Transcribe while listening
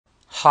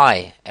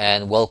Hi,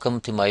 and welcome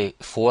to my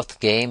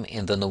fourth game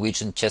in the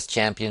Norwegian Chess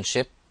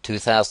Championship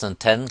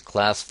 2010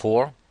 Class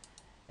 4.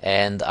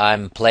 And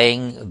I'm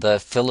playing the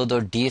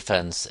Philidor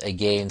defense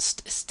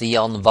against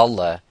Stian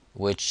Valle,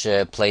 which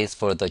plays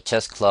for the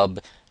chess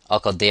club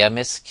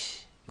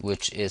Akademisk,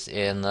 which is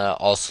in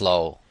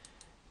Oslo.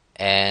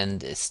 And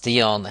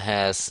Stian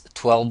has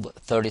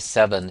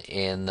 1237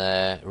 in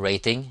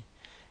rating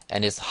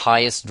and is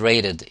highest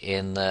rated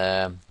in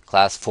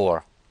Class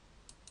 4.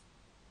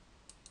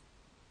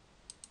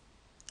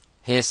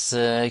 His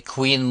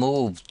queen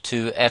move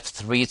to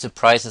f3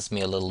 surprises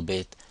me a little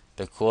bit,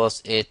 because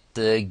it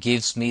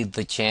gives me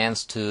the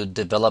chance to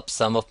develop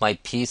some of my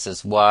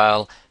pieces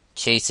while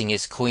chasing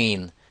his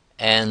queen.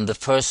 And the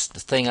first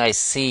thing I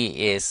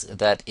see is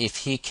that if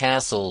he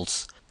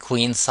castles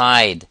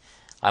queenside,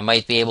 I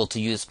might be able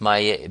to use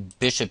my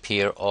bishop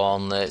here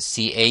on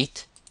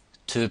c8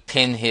 to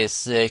pin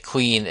his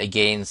queen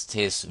against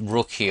his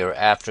rook here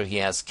after he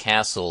has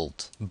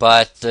castled.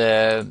 But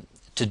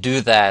to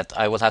do that,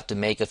 I will have to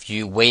make a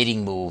few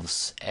waiting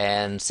moves,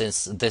 and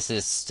since this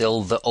is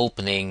still the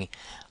opening,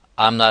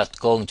 I'm not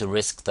going to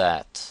risk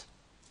that.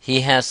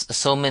 He has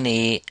so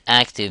many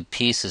active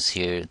pieces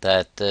here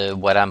that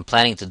what I'm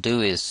planning to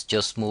do is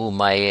just move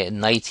my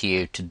knight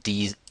here to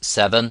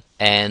d7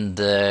 and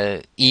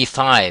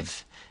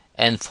e5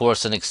 and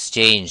force an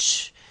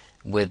exchange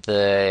with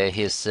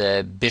his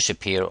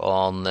bishop here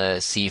on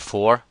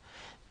c4,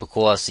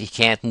 because he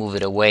can't move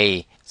it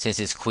away since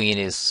his queen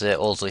is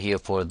also here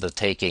for the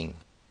taking.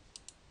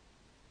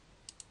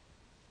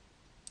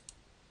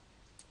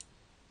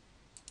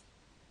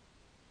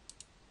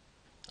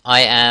 I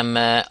am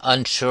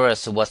unsure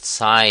as to what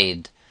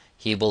side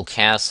he will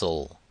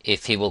castle,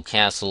 if he will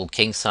castle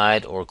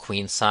kingside or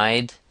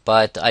queenside,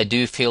 but I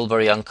do feel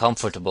very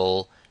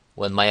uncomfortable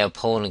when my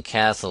opponent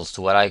castles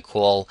to what I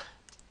call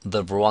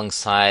the wrong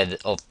side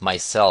of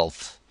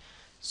myself.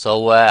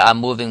 So I'm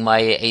moving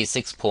my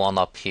a6 pawn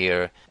up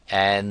here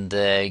and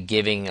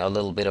giving a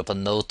little bit of a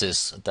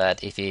notice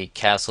that if he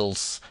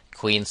castles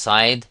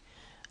queenside,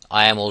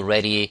 I am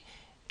already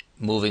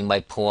moving my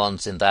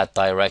pawns in that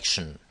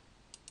direction.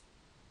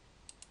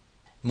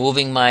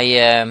 Moving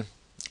my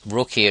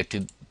rook here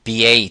to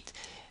b8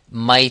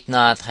 might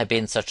not have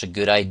been such a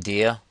good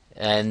idea,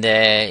 and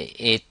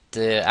it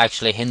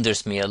actually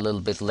hinders me a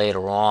little bit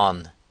later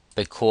on,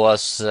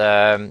 because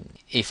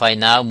if I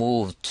now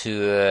move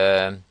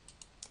to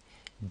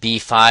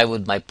b5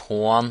 with my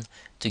pawn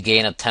to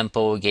gain a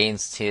tempo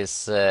against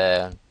his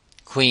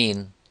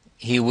queen,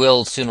 he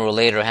will sooner or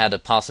later have the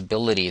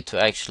possibility to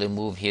actually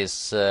move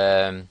his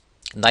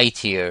knight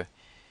here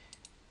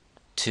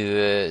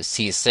to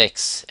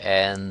c6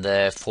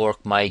 and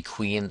fork my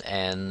queen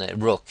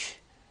and rook.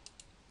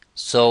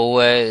 So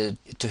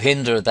to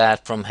hinder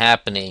that from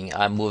happening,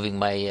 I'm moving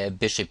my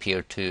bishop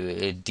here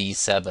to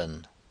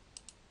d7.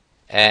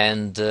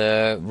 And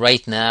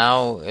right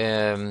now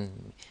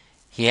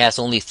he has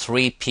only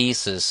 3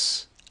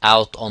 pieces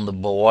out on the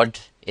board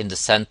in the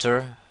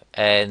center,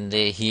 and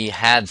he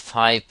had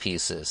 5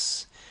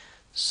 pieces.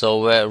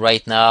 So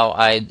right now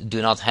I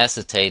do not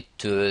hesitate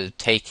to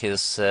take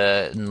his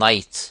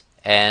knight,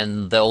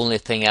 and the only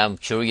thing I'm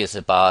curious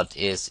about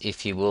is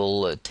if he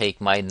will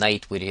take my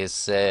knight with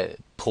his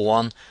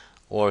pawn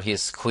or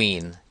his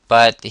queen.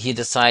 But he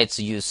decides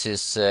to use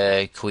his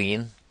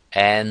queen,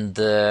 and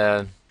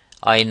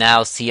I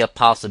now see a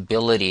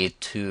possibility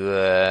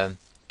to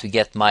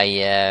get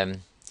my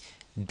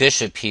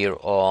bishop here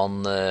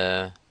on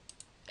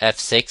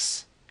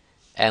f6,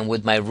 and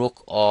with my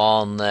rook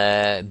on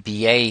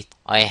b8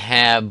 I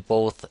have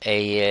both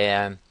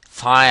a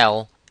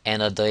file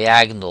and a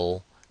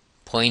diagonal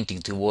pointing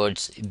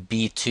towards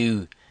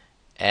b2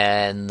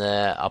 and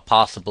a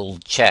possible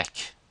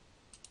check.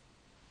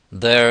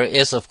 There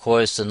is of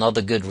course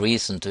another good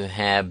reason to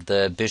have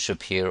the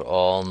bishop here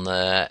on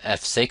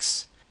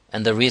f6,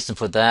 and the reason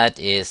for that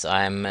is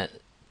I'm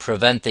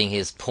preventing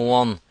his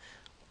pawn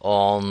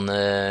on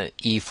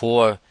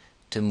e4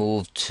 to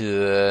move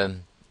to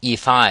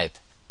e5,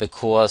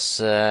 because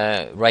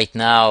right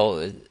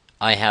now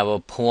I have a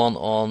pawn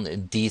on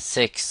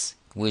d6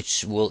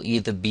 which will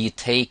either be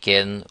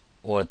taken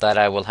or that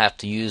I will have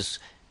to use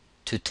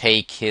to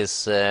take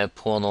his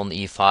pawn on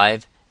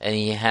e5, and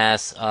he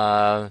has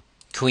a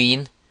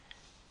queen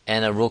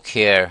and a rook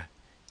here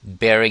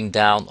bearing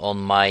down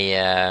on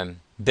my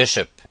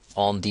bishop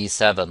on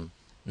d7.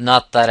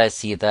 Not that I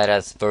see that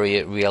as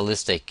very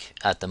realistic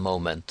at the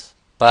moment.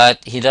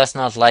 But he does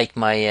not like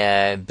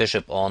my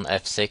bishop on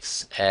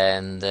f6,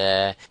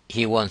 and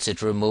he wants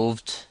it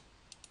removed.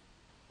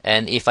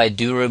 And if I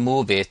do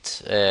remove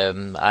it,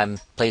 I'm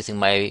placing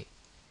my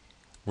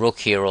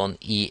rook here on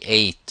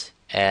e8,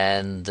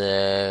 and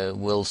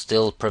will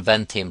still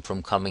prevent him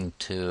from coming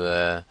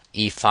to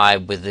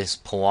e5 with this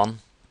pawn.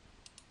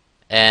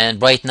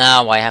 And right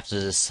now I have to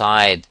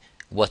decide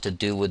what to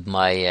do with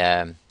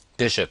my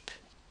bishop.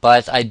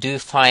 But I do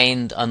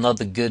find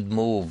another good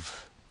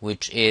move,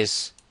 which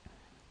is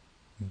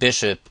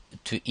bishop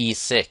to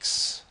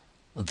e6.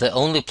 The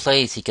only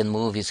place he can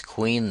move his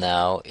queen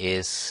now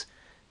is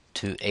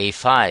to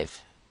a5,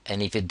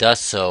 and if it does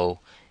so,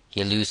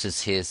 he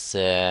loses his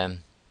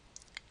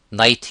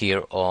knight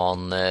here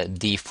on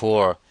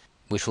d4,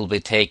 which will be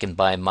taken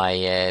by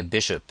my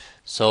bishop.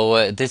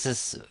 So this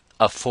is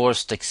a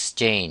forced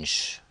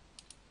exchange.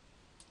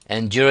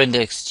 And during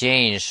the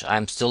exchange,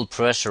 I'm still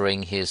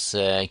pressuring his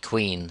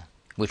queen,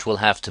 which will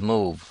have to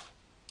move.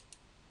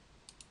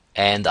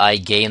 And I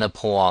gain a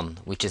pawn,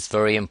 which is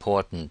very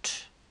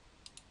important.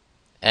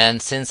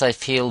 And since I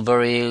feel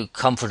very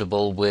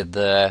comfortable with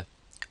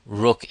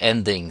rook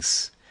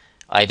endings,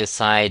 I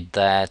decide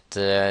that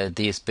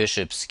these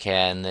bishops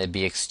can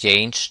be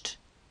exchanged.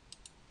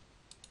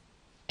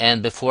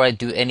 And before I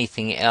do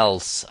anything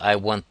else, I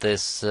want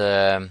this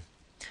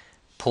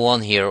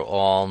pawn here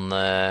on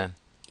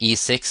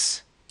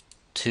e6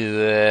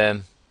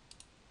 to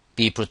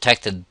be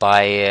protected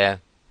by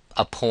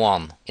a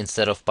pawn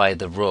instead of by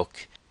the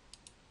rook.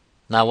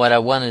 Now what I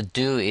want to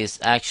do is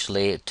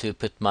actually to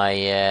put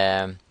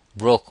my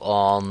rook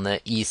on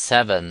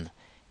e7,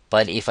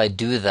 but if I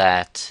do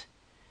that,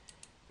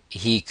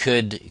 he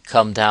could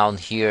come down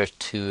here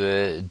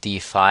to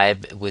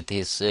d5 with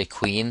his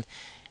queen,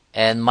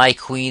 and my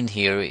queen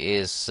here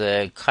is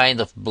kind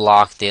of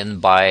blocked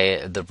in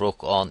by the rook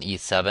on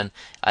e7.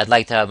 I'd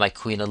like to have my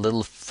queen a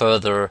little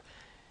further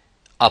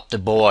up the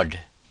board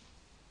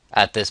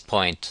at this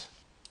point.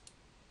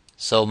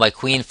 So my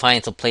queen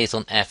finds a place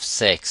on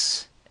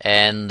f6,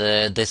 and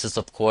this is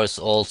of course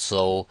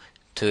also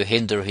to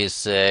hinder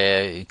his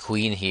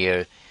queen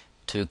here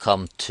to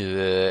come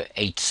to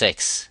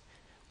h6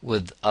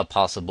 with a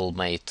possible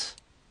mate.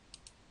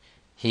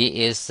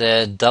 He is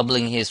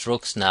doubling his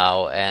rooks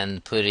now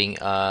and putting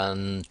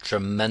a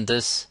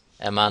tremendous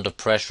amount of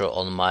pressure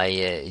on my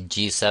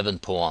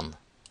g7 pawn.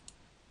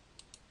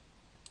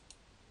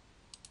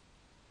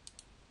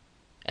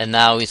 And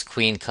now his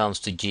queen comes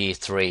to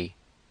g3.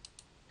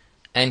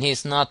 And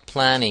he's not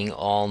planning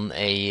on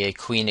a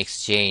queen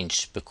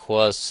exchange,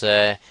 because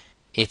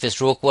if his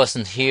rook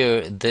wasn't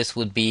here, this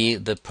would be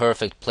the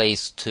perfect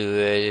place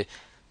to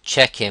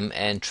check him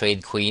and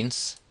trade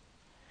queens.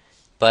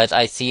 But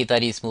I see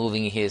that he's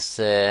moving his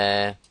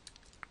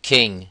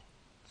king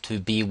to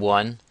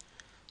b1,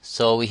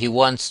 so he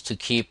wants to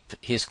keep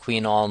his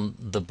queen on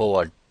the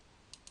board.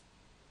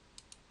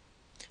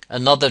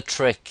 Another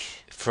trick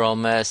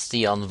from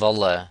Stian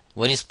Valle,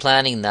 what he's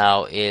planning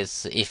now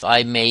is, if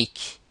I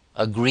make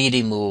a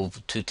greedy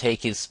move to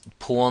take his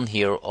pawn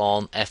here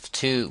on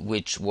f2,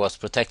 which was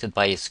protected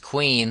by his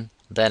queen,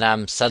 then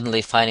I'm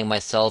suddenly finding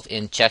myself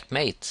in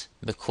checkmate,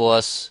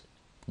 because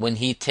when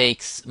he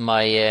takes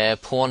my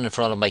pawn in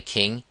front of my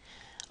king,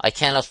 I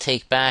cannot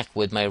take back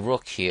with my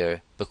rook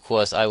here,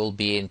 because I will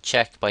be in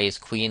check by his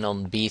queen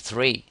on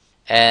b3.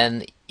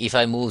 And if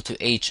I move to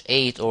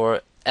h8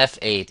 or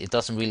f8, it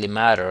doesn't really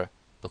matter,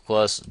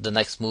 because the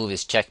next move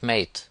is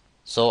checkmate.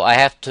 So I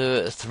have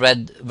to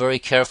thread very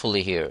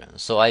carefully here.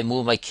 So I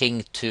move my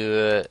king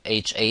to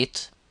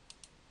h8,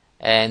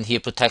 and he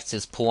protects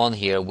his pawn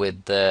here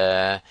with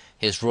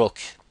his rook.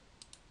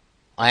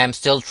 I am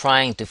still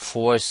trying to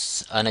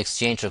force an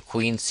exchange of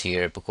queens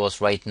here, because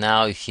right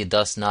now if he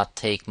does not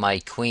take my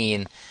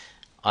queen,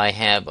 I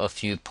have a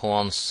few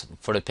pawns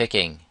for the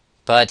picking.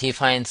 But he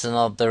finds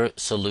another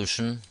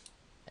solution,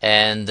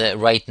 and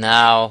right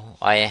now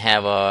I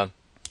have a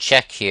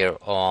check here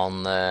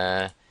on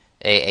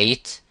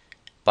a8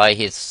 by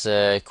his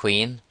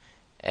queen,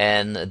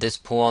 and this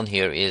pawn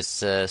here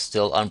is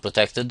still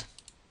unprotected.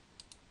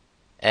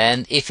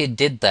 And if he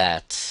did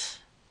that,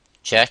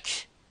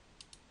 check,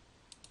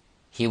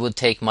 he would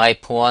take my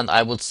pawn,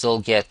 I would still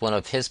get one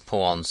of his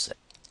pawns.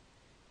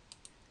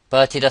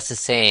 But he does the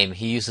same,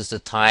 he uses the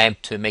time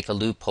to make a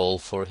loophole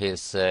for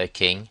his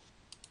king,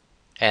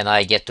 and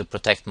I get to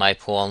protect my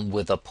pawn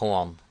with a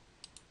pawn.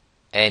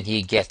 And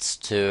he gets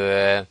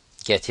to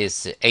get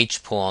his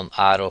h-pawn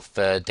out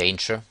of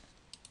danger.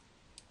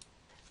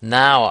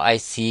 Now I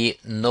see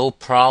no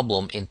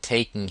problem in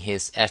taking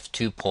his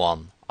f2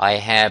 pawn. I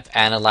have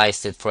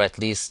analyzed it for at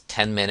least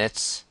 10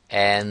 minutes,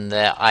 and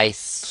I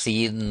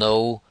see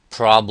no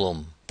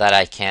problem that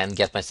I can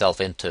get myself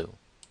into.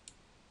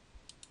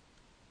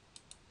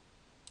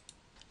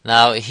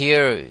 Now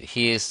here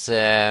he is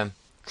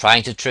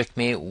trying to trick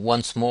me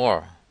once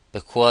more,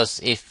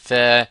 because if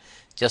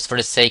just for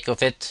the sake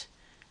of it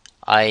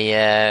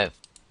I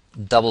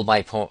double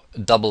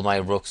my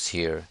rooks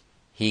here,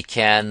 he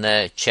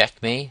can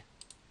check me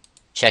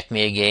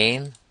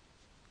again,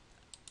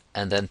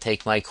 and then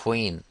take my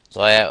queen.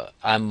 So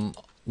I'm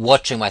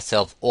watching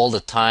myself all the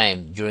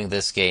time during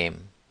this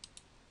game.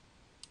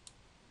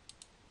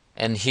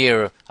 And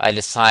here I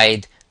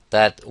decide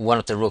that one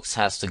of the rooks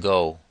has to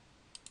go.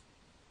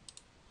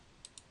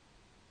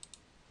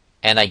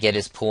 And I get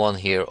his pawn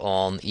here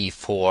on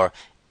e4.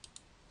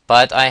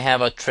 But I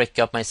have a trick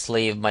up my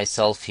sleeve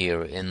myself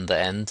here in the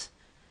end.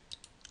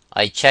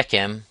 I check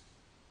him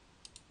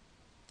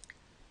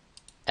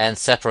and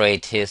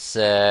separate his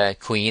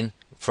queen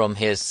from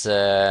his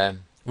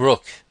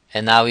rook.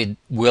 And now he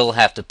will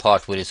have to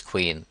part with his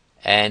queen.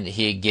 And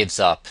he gives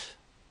up.